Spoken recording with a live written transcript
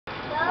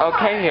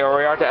Okay, here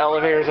we are at the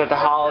elevators at the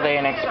Holiday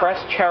Inn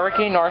Express,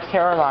 Cherokee, North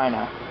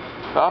Carolina.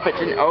 Oh,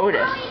 it's an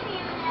Otis.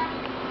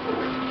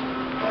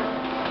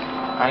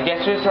 I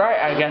guess it's right.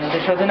 I guess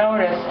this was an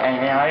Otis,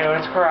 and I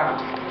was correct.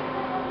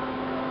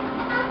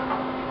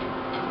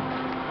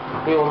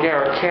 We will get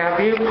our cab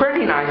view.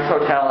 Pretty nice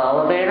hotel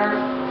elevator.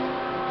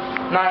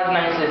 Not as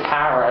nice as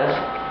Harrah's.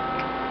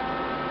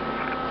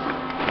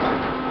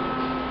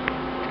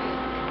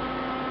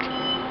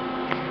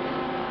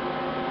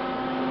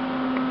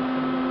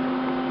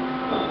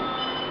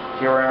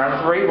 Here we are on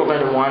 3, we'll go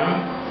to 1.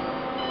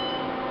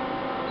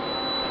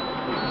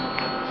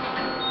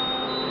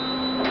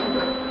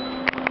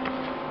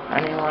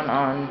 Anyone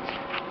on,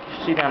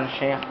 see down the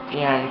shaft?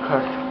 Yeah, you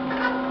could.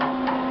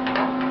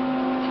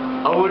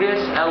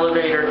 Otis,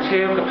 elevator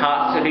 2,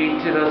 capacity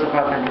to those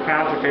 500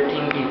 pounds or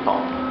 15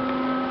 people.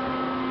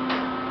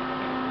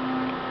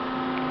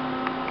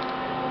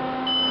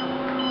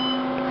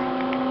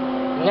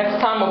 Next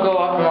time we'll go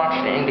up and watch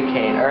the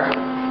indicator.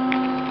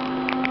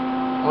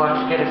 We'll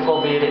just get a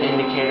full view of the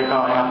indicator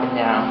going up and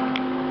down.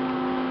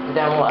 And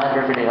then we'll end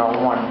our video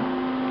on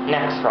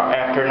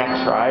after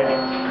next ride.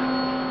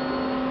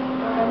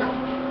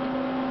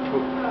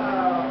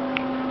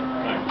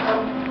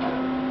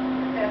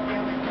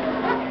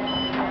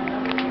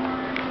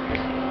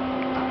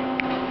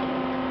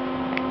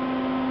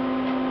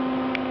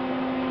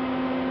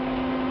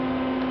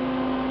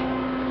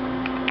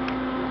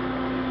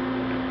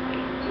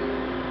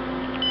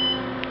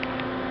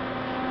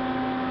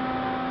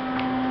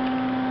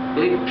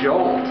 Big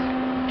jolt.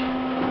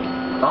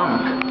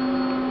 Bunk.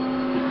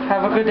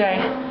 Have a good day.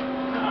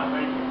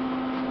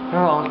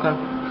 You're welcome.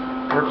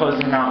 We're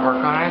closing that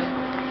work on it.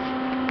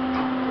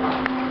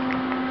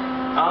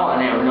 Oh,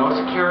 and there was no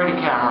security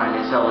camera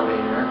in this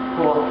elevator.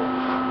 Cool.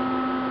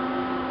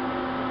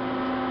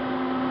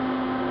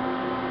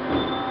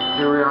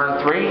 Here we are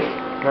on 3.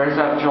 There's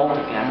that jolt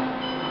again.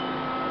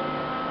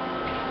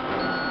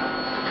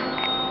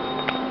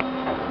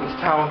 This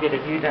time we'll get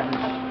a view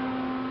down.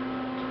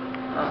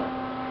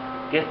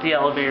 Guess the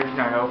elevator's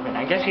not open.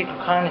 I guess you can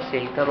kind of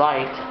see the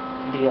light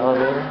in the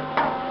elevator.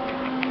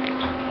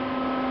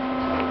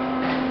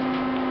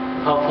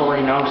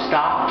 Hopefully no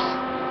stops.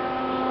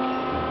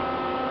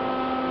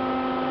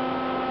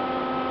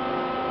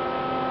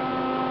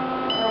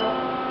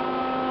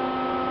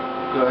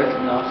 Good,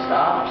 no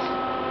stops.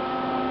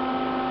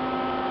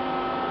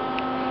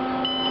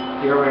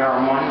 Here we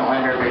are on 1, we'll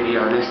end our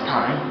video this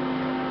time.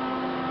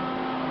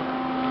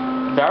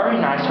 Very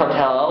nice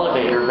hotel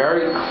elevator,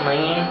 very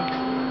clean.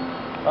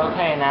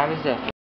 Okay, and that is it.